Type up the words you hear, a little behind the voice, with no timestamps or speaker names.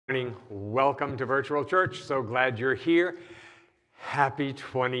Morning. Welcome to Virtual Church. So glad you're here. Happy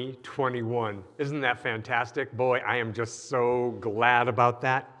 2021. Isn't that fantastic? Boy, I am just so glad about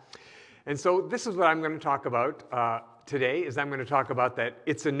that. And so this is what I'm going to talk about today, is I'm going to talk about that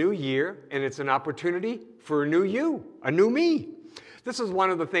it's a new year and it's an opportunity for a new you, a new me. This is one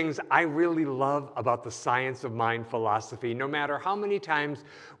of the things I really love about the science of mind philosophy. No matter how many times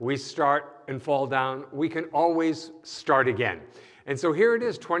we start and fall down, we can always start again. And so here it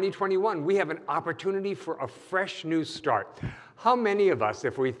is, 2021. We have an opportunity for a fresh new start. How many of us,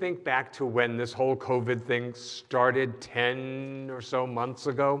 if we think back to when this whole COVID thing started 10 or so months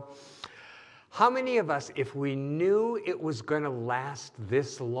ago, how many of us, if we knew it was going to last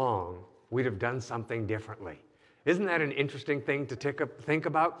this long, we'd have done something differently? Isn't that an interesting thing to think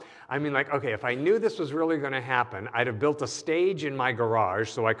about? I mean, like, okay, if I knew this was really going to happen, I'd have built a stage in my garage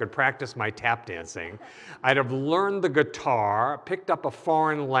so I could practice my tap dancing. I'd have learned the guitar, picked up a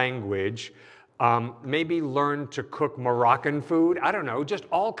foreign language, maybe learned to cook Moroccan food. I don't know, just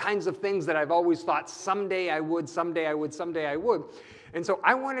all kinds of things that I've always thought someday I would, someday I would, someday I would. And so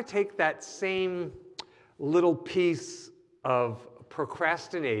I want to take that same little piece of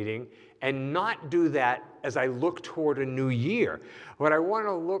procrastinating and not do that as I look toward a new year.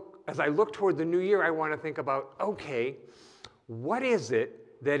 As I look toward the new year, I want to think about, okay, what is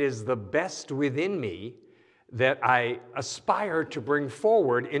it that is the best within me that I aspire to bring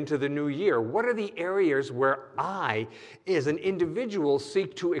forward into the new year? What are the areas where I, as an individual,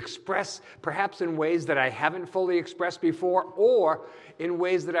 seek to express, perhaps in ways that I haven't fully expressed before, or in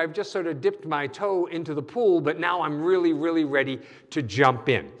ways that I've just sort of dipped my toe into the pool, but now I'm really, really ready to jump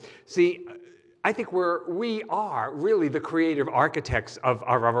in? See, I think we are really the creative architects of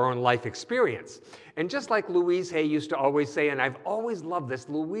our own life experience. And just like Louise Hay used to always say, and I've always loved this,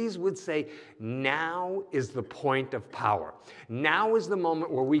 Louise would say, now is the point of power. Now is the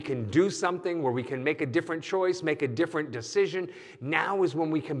moment where we can do something, where we can make a different choice, make a different decision. Now is when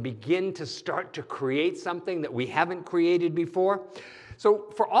we can begin to start to create something that we haven't created before.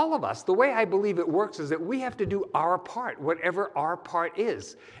 So for all of us, the way I believe it works is that we have to do our part, whatever our part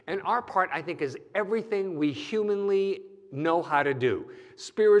is. And our part, I think, is everything we humanly know how to do,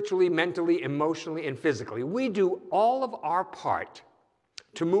 spiritually, mentally, emotionally, and physically. We do all of our part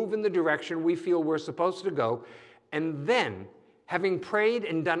to move in the direction we feel we're supposed to go. And then, having prayed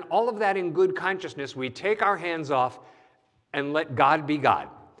and done all of that in good consciousness, we take our hands off and let God be God.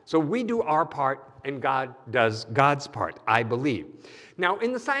 So we do our part and God does God's part, I believe. Now,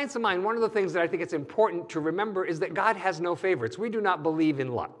 in the science of mind, one of the things that I think it's important to remember is that God has no favorites. We do not believe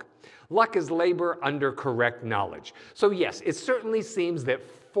in luck. Luck is labor under correct knowledge. So yes, it certainly seems that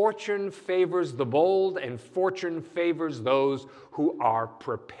fortune favors the bold and fortune favors those who are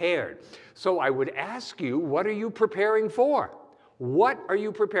prepared. So I would ask you, what are you preparing for? What are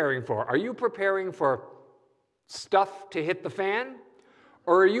you preparing for? Are you preparing for stuff to hit the fan?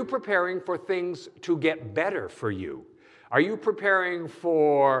 Or are you preparing for things to get better for you? Are you preparing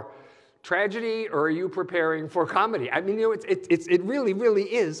for tragedy, or are you preparing for comedy? I mean, it really,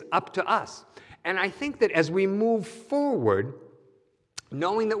 really is up to us. And I think that as we move forward,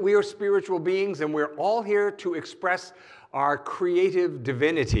 knowing that we are spiritual beings and we're all here to express our creative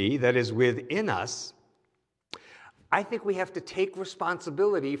divinity that is within us, I think we have to take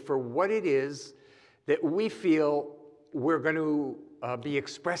responsibility for what it is that we feel we're going to be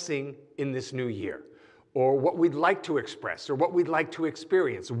expressing in this new year, or what we'd like to express, or what we'd like to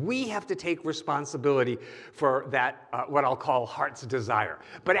experience. We have to take responsibility for that, what I'll call heart's desire.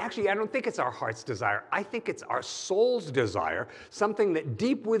 But actually, I don't think it's our heart's desire. I think it's our soul's desire, something that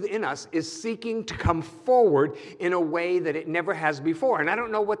deep within us is seeking to come forward in a way that it never has before. And I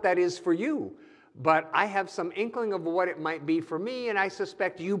don't know what that is for you, but I have some inkling of what it might be for me, and I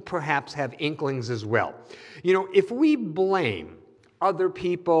suspect you perhaps have inklings as well. You know, if we blame other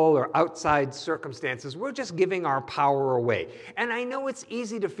people or outside circumstances, we're just giving our power away. And I know it's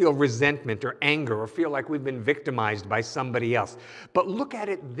easy to feel resentment or anger or feel like we've been victimized by somebody else. But look at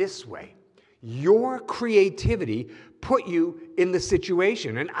it this way. Your creativity put you in the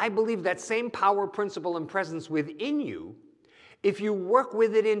situation. And I believe that same power, principle, and presence within you, if you work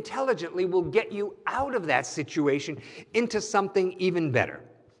with it intelligently, will get you out of that situation into something even better.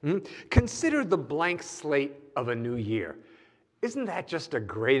 Consider the blank slate of a new year. Isn't that just a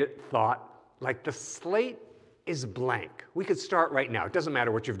great thought? Like, the slate is blank. We could start right now. It doesn't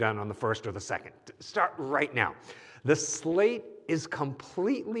matter what you've done on the first or the second. Start right now. The slate is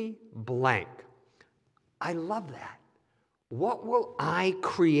completely blank. I love that. What will I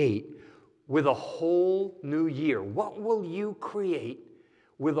create with a whole new year? What will you create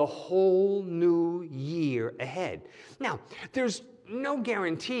with a whole new year ahead? Now, there's no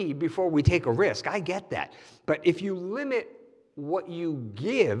guarantee before we take a risk. I get that. But if you limit what you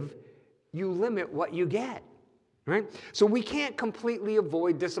give, you limit what you get. Right? So we can't completely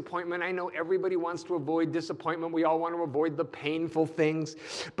avoid disappointment. I know everybody wants to avoid disappointment. We all want to avoid the painful things.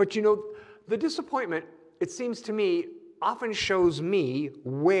 But you know, the disappointment, it seems to me, often shows me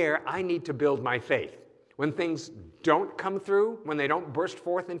where I need to build my faith. When things don't come through, when they don't burst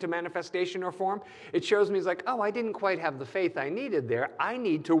forth into manifestation or form, it shows me it's like, oh, I didn't quite have the faith I needed there. I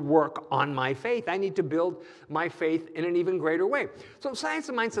need to work on my faith. I need to build my faith in an even greater way. So Science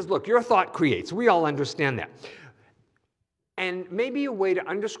of Mind says, look, your thought creates. We all understand that. And maybe a way to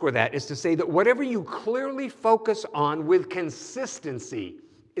underscore that is to say that whatever you clearly focus on with consistency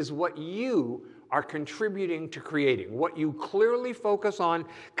is what you are contributing to creating, what you clearly focus on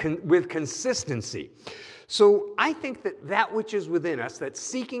with consistency. So I think that that which is within us, that's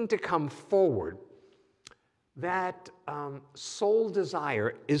seeking to come forward, that soul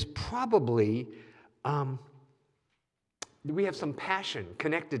desire is probably, we have some passion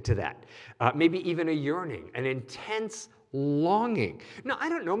connected to that, maybe even a yearning, an intense longing. Now, I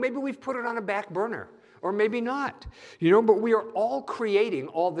don't know, maybe we've put it on a back burner, or maybe not, but we are all creating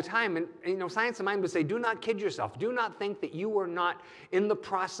all the time. And, Science of Mind would say, do not kid yourself. Do not think that you are not in the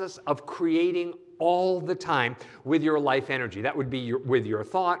process of creating all the time with your life energy. That would be with your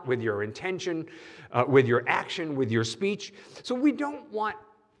thought, with your intention, with your action, with your speech. So we don't want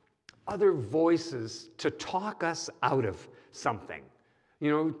other voices to talk us out of something.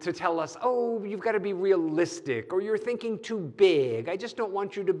 To tell us, oh, you've got to be realistic, or you're thinking too big. I just don't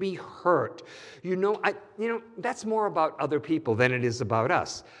want you to be hurt. That's more about other people than it is about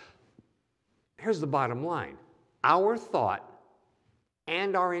us. Here's the bottom line. Our thought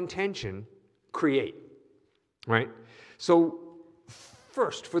and our intention create, right? So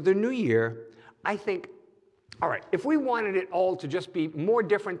first, for the new year, I think, all right, if we wanted it all to just be more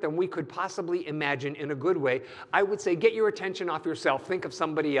different than we could possibly imagine in a good way, I would say get your attention off yourself, think of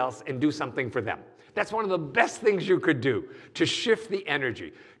somebody else, and do something for them. That's one of the best things you could do to shift the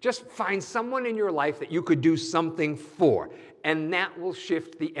energy. Just find someone in your life that you could do something for, and that will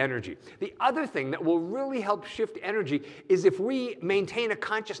shift the energy. The other thing that will really help shift energy is if we maintain a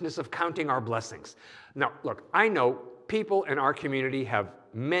consciousness of counting our blessings. Now, look, I know people in our community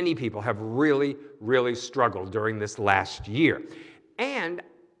many people have really, really struggled during this last year. And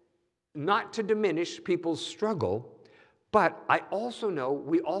not to diminish people's struggle, but I also know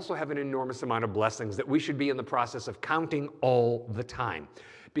we also have an enormous amount of blessings that we should be in the process of counting all the time.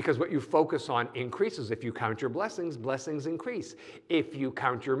 Because what you focus on increases. If you count your blessings, blessings increase. If you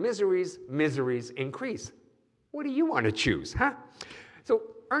count your miseries, miseries increase. What do you want to choose, huh? So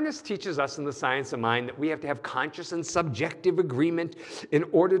Ernest teaches us in the Science of Mind that we have to have conscious and subjective agreement in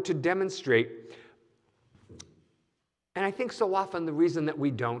order to demonstrate. And I think so often the reason that we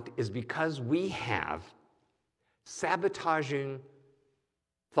don't is because we have sabotaging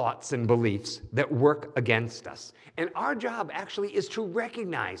thoughts and beliefs that work against us. And our job actually is to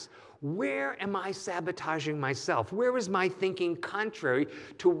recognize, where am I sabotaging myself? Where is my thinking contrary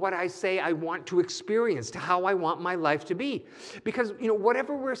to what I say I want to experience, to how I want my life to be? Because,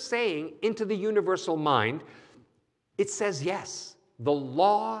 whatever we're saying into the universal mind, it says yes. The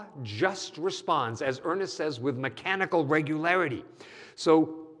law just responds, as Ernest says, with mechanical regularity.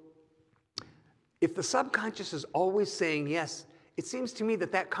 So if the subconscious is always saying yes, it seems to me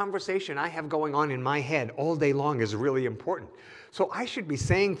that that conversation I have going on in my head all day long is really important. So I should be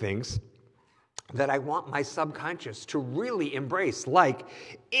saying things that I want my subconscious to really embrace, like,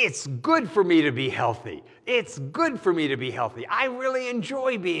 it's good for me to be healthy. It's good for me to be healthy. I really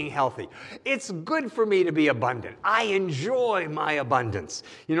enjoy being healthy. It's good for me to be abundant. I enjoy my abundance.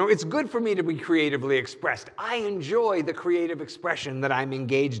 It's good for me to be creatively expressed. I enjoy the creative expression that I'm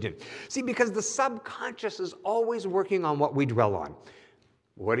engaged in. See, because the subconscious is always working on what we dwell on.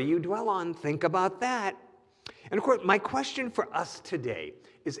 What do you dwell on? Think about that. And of course, my question for us today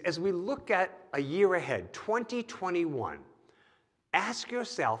is, as we look at a year ahead, 2021, ask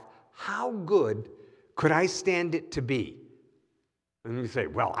yourself, how good could I stand it to be? And you say,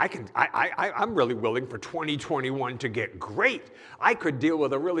 well, I'm really willing for 2021 to get great. I could deal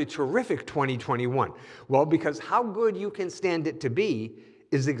with a really terrific 2021. Well, because how good you can stand it to be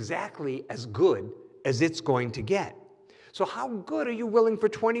is exactly as good as it's going to get. So how good are you willing for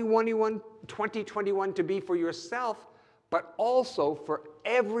 2021 to be for yourself, but also for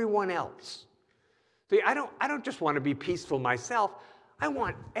everyone else? See, I don't just want to be peaceful myself. I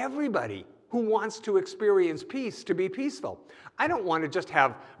want everybody who wants to experience peace to be peaceful. I don't want to just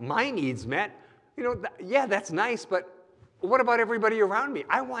have my needs met. Yeah, that's nice, but what about everybody around me?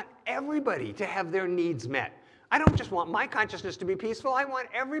 I want everybody to have their needs met. I don't just want my consciousness to be peaceful. I want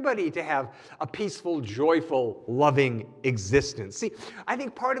everybody to have a peaceful, joyful, loving existence. See, I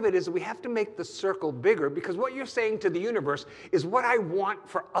think part of it is we have to make the circle bigger, because what you're saying to the universe is what I want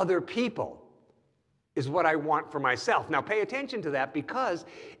for other people is what I want for myself. Now, pay attention to that, because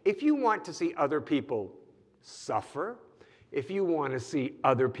if you want to see other people suffer, if you want to see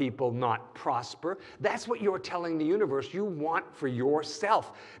other people not prosper, that's what you're telling the universe you want for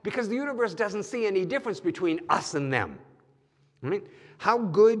yourself, because the universe doesn't see any difference between us and them. Right? How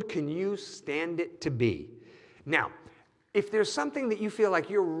good can you stand it to be? Now, if there's something that you feel like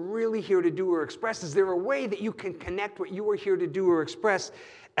you're really here to do or express, is there a way that you can connect what you are here to do or express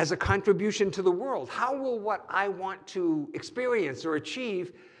as a contribution to the world? How will what I want to experience or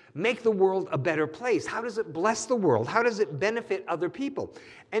achieve make the world a better place? How does it bless the world? How does it benefit other people?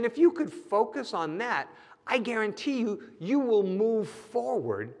 And if you could focus on that, I guarantee you, you will move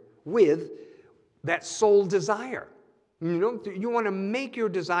forward with that soul desire. You know, you want to make your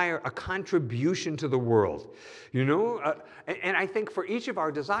desire a contribution to the world. You know, and I think for each of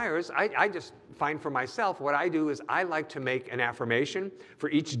our desires, I just find for myself, what I do is I like to make an affirmation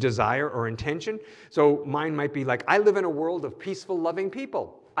for each desire or intention. So mine might be like, I live in a world of peaceful, loving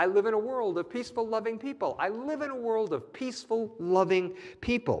people. I live in a world of peaceful, loving people. I live in a world of peaceful, loving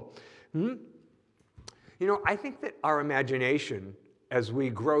people. You know, I think that our imagination, as we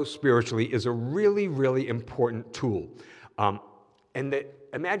grow spiritually, is a really, really important tool. And that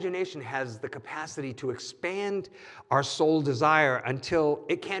imagination has the capacity to expand our soul desire until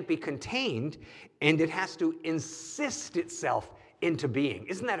it can't be contained, and it has to insist itself into being.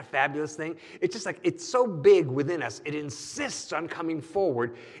 Isn't that a fabulous thing? It's just like, it's so big within us, it insists on coming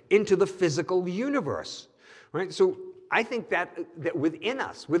forward into the physical universe, right? So I think that within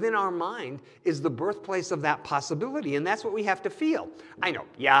us, within our mind, is the birthplace of that possibility, and that's what we have to feel. I know,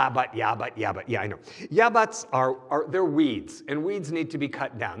 yeah, but, I know. Yeah, buts they're weeds, and weeds need to be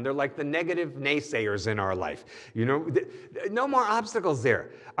cut down. They're like the negative naysayers in our life. You know, no more obstacles there.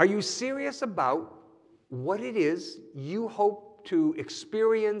 Are you serious about what it is you hope to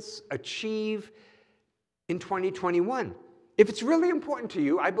experience, achieve in 2021? If it's really important to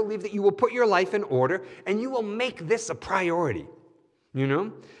you, I believe that you will put your life in order and you will make this a priority, you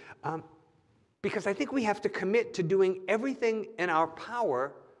know? Because I think we have to commit to doing everything in our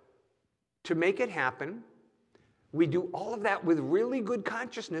power to make it happen. We do all of that with really good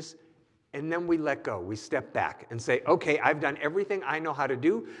consciousness, and then we let go. We step back and say, okay, I've done everything I know how to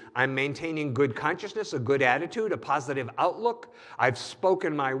do. I'm maintaining good consciousness, a good attitude, a positive outlook. I've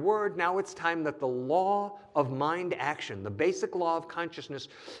spoken my word. Now it's time that the law of mind action, the basic law of consciousness,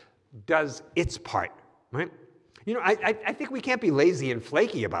 does its part, right? You know, I think we can't be lazy and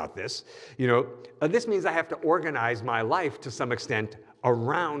flaky about this. You know, this means I have to organize my life to some extent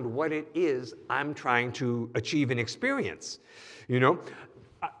around what it is I'm trying to achieve and experience, you know?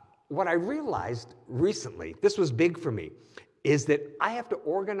 What I realized recently, this was big for me, is that I have to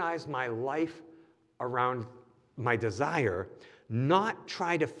organize my life around my desire, not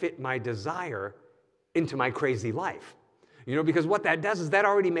try to fit my desire into my crazy life. You know, because what that does is that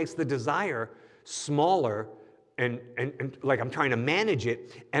already makes the desire smaller and like I'm trying to manage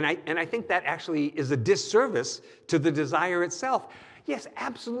it. And I think that actually is a disservice to the desire itself. Yes,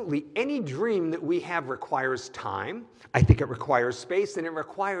 absolutely. Any dream that we have requires time. I think it requires space, and it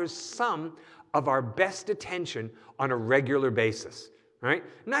requires some of our best attention on a regular basis, right?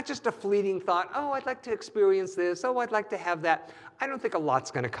 Not just a fleeting thought, oh, I'd like to experience this, oh, I'd like to have that. I don't think a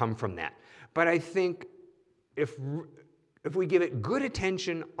lot's going to come from that. But I think if we give it good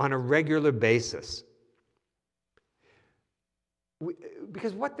attention on a regular basis,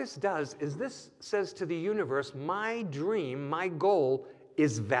 because what this does is this says to the universe, my dream, my goal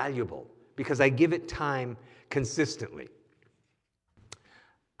is valuable because I give it time consistently.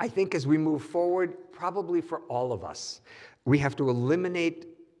 I think as we move forward, probably for all of us, we have to eliminate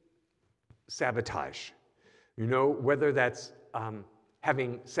sabotage. You know, whether that's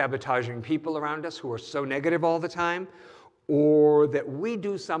having sabotaging people around us who are so negative all the time, or that we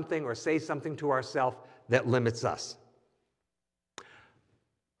do something or say something to ourselves that limits us.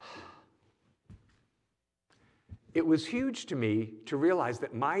 It was huge to me to realize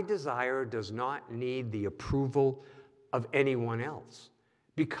that my desire does not need the approval of anyone else,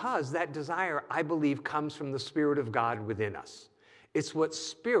 because that desire, I believe, comes from the Spirit of God within us. It's what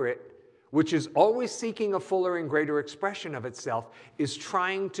Spirit, which is always seeking a fuller and greater expression of itself, is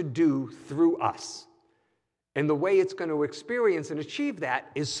trying to do through us. And the way it's going to experience and achieve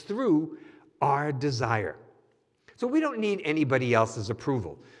that is through our desire. So we don't need anybody else's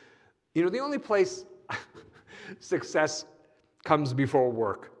approval. You know, the only place success comes before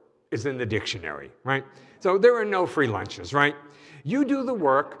work is in the dictionary, right? So there are no free lunches, right? You do the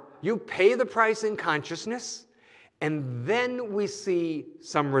work, you pay the price in consciousness, and then we see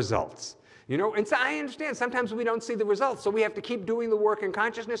some results. You know, and so I understand sometimes we don't see the results, so we have to keep doing the work in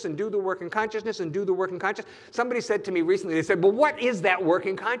consciousness and do the work in consciousness and do the work in consciousness. Somebody said to me recently, they said, well, what is that work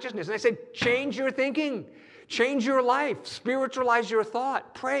in consciousness? And I said, change your thinking, change your life, spiritualize your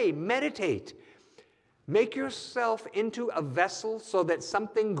thought, pray, meditate. Make yourself into a vessel so that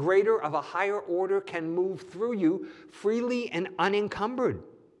something greater of a higher order can move through you freely and unencumbered.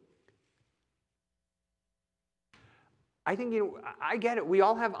 I think, I get it. We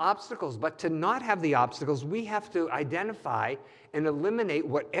all have obstacles, but to not have the obstacles, we have to identify and eliminate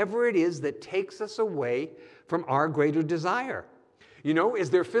whatever it is that takes us away from our greater desire. You know, is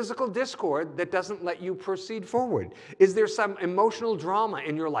there physical discord that doesn't let you proceed forward? Is there some emotional drama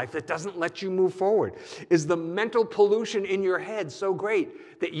in your life that doesn't let you move forward? Is the mental pollution in your head so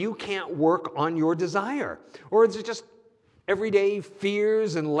great that you can't work on your desire? Or is it just everyday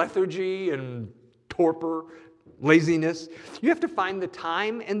fears and lethargy and torpor, laziness? You have to find the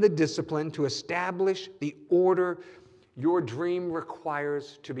time and the discipline to establish the order your dream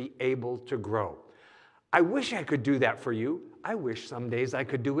requires to be able to grow. I wish I could do that for you. I wish some days I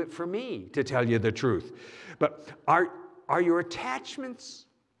could do it for me, to tell you the truth. But are your attachments,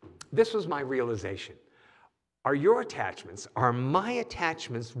 this was my realization, are your attachments, are my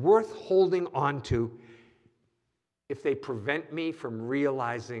attachments worth holding on to if they prevent me from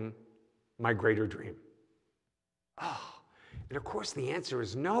realizing my greater dream? Oh, and of course the answer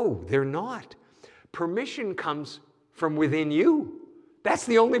is no, they're not. Permission comes from within you. That's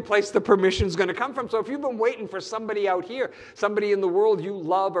the only place the permission is going to come from. So if you've been waiting for somebody out here, somebody in the world you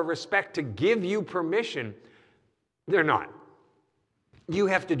love or respect to give you permission, they're not. You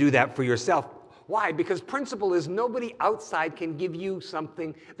have to do that for yourself. Why? Because principle is nobody outside can give you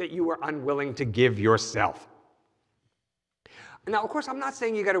something that you are unwilling to give yourself. Now, of course, I'm not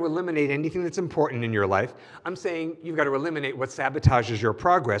saying you got to eliminate anything that's important in your life. I'm saying you've got to eliminate what sabotages your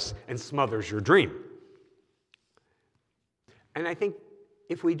progress and smothers your dream. And I think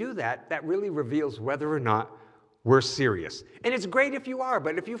if we do that, that really reveals whether or not we're serious. And it's great if you are,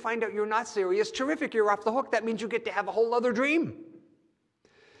 but if you find out you're not serious, terrific, you're off the hook. That means you get to have a whole other dream.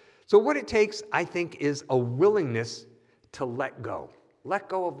 So what it takes, I think, is a willingness to let go. Let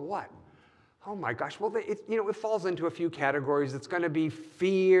go of what? Oh my gosh, well, it falls into a few categories. It's going to be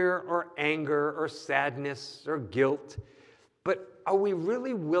fear or anger or sadness or guilt. But are we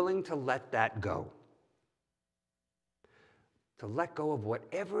really willing to let that go? To let go of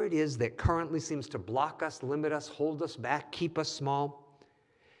whatever it is that currently seems to block us, limit us, hold us back, keep us small.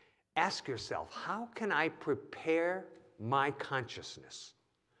 Ask yourself, how can I prepare my consciousness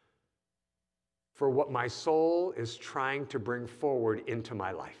for what my soul is trying to bring forward into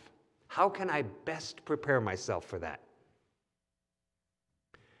my life? How can I best prepare myself for that?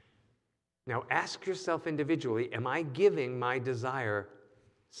 Now ask yourself individually, am I giving my desire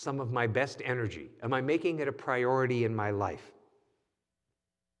some of my best energy? Am I making it a priority in my life?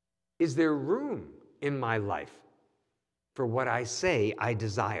 Is there room in my life for what I say I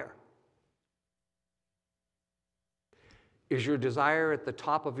desire? Is your desire at the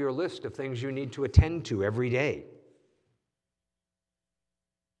top of your list of things you need to attend to every day?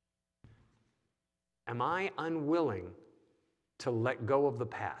 Am I unwilling to let go of the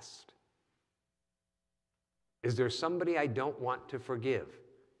past? Is there somebody I don't want to forgive,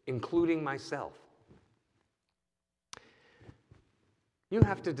 including myself? You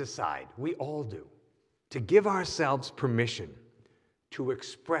have to decide, we all do, to give ourselves permission to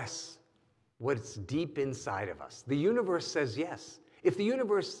express what's deep inside of us. The universe says yes. If the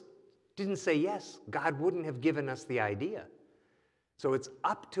universe didn't say yes, God wouldn't have given us the idea. So it's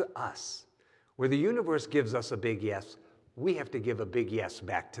up to us. Where the universe gives us a big yes, we have to give a big yes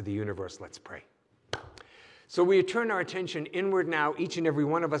back to the universe. Let's pray. So we turn our attention inward now, each and every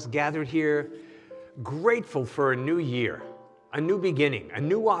one of us gathered here, grateful for a new year. A new beginning, a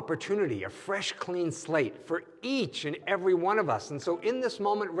new opportunity, a fresh, clean slate for each and every one of us. And so in this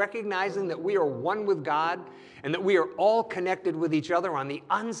moment, recognizing that we are one with God and that we are all connected with each other on the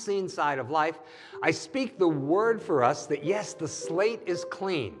unseen side of life, I speak the word for us that yes, the slate is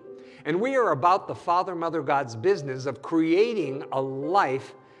clean. And we are about the Father, Mother, God's business of creating a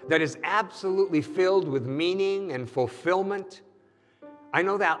life that is absolutely filled with meaning and fulfillment. I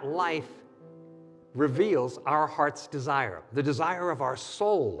know that life reveals our heart's desire, the desire of our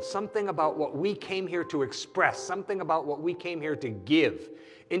soul, something about what we came here to express, something about what we came here to give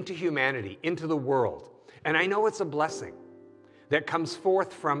into humanity, into the world. And I know it's a blessing that comes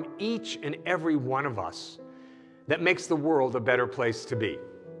forth from each and every one of us that makes the world a better place to be.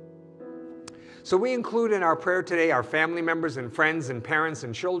 So we include in our prayer today our family members and friends and parents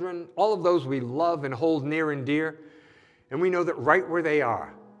and children, all of those we love and hold near and dear. And we know that right where they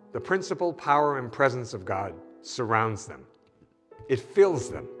are, the principle, power, and presence of God surrounds them. It fills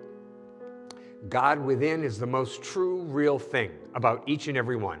them. God within is the most true, real thing about each and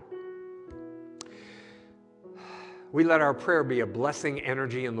every one. We let our prayer be a blessing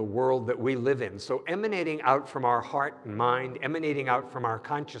energy in the world that we live in. So emanating out from our heart and mind, emanating out from our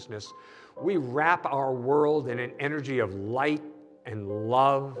consciousness, we wrap our world in an energy of light and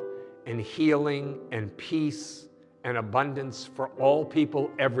love and healing and peace and abundance for all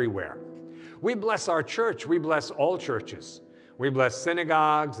people everywhere. We bless our church. We bless all churches. We bless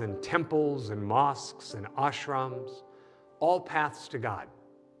synagogues and temples and mosques and ashrams, all paths to God.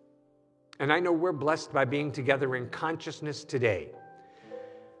 And I know we're blessed by being together in consciousness today,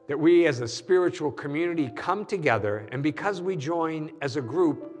 that we as a spiritual community come together, and because we join as a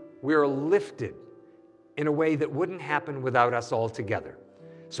group, we're lifted in a way that wouldn't happen without us all together.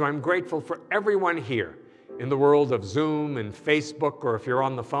 So I'm grateful for everyone here in the world of Zoom and Facebook, or if you're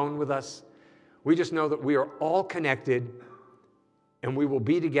on the phone with us. We just know that we are all connected, and we will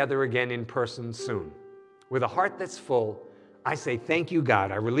be together again in person soon. With a heart that's full, I say, thank you,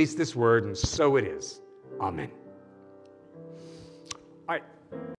 God. I release this word, and so it is. Amen. All right.